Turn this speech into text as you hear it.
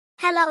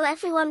Hello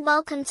everyone,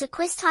 welcome to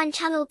QuizTime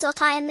channel.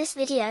 In this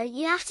video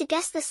you have to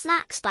guess the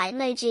snacks by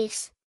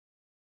emojis.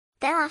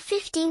 There are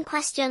 15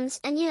 questions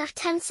and you have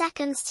 10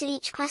 seconds to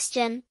each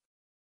question.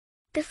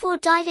 Before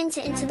diving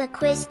into the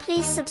quiz,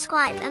 please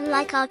subscribe and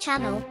like our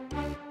channel.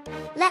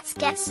 Let's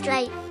get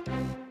straight.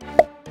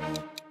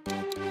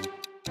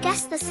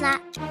 Guess the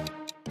snack.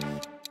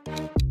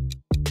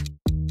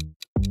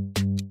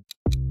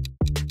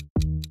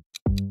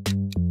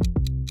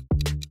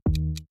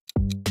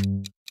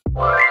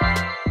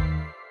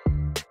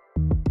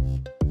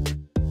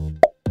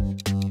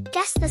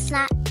 Guess the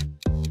snack.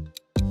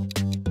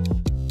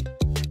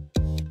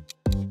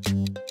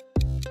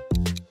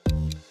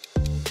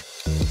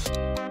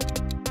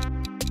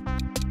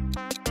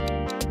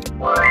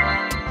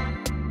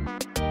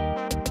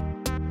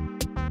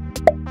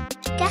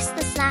 Guess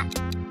the snack.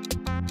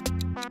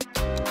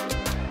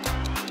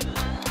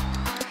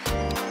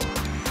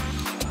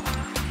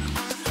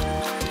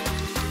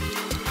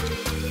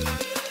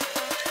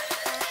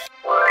 Guess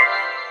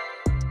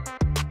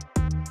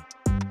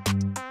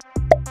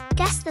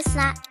the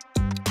snack.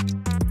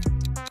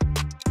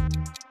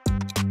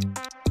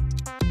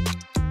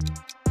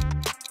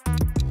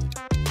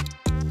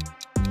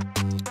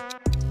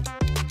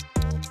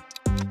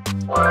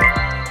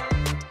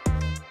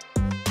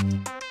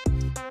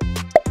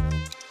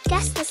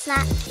 Guess the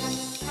snack.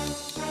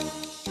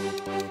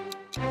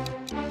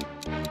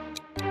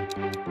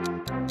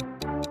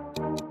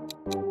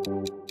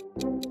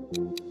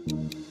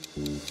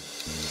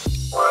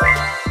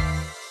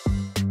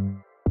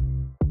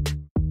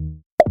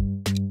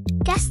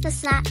 Guess the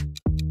snack.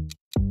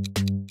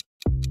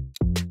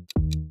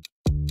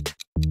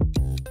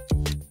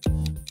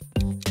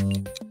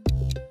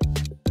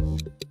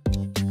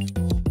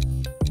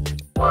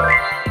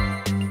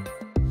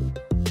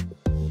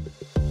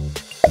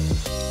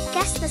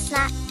 Guess the snack. Guess the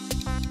snack.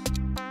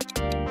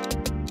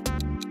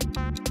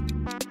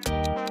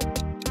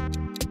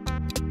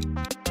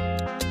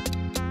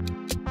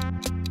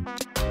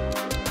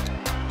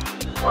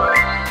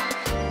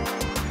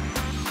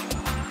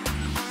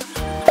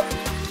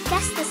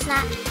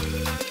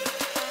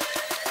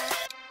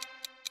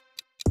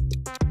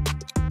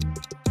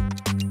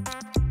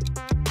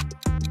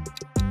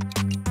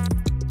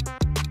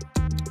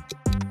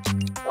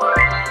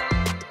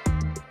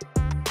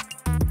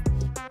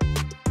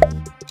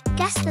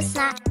 Guess the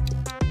snack.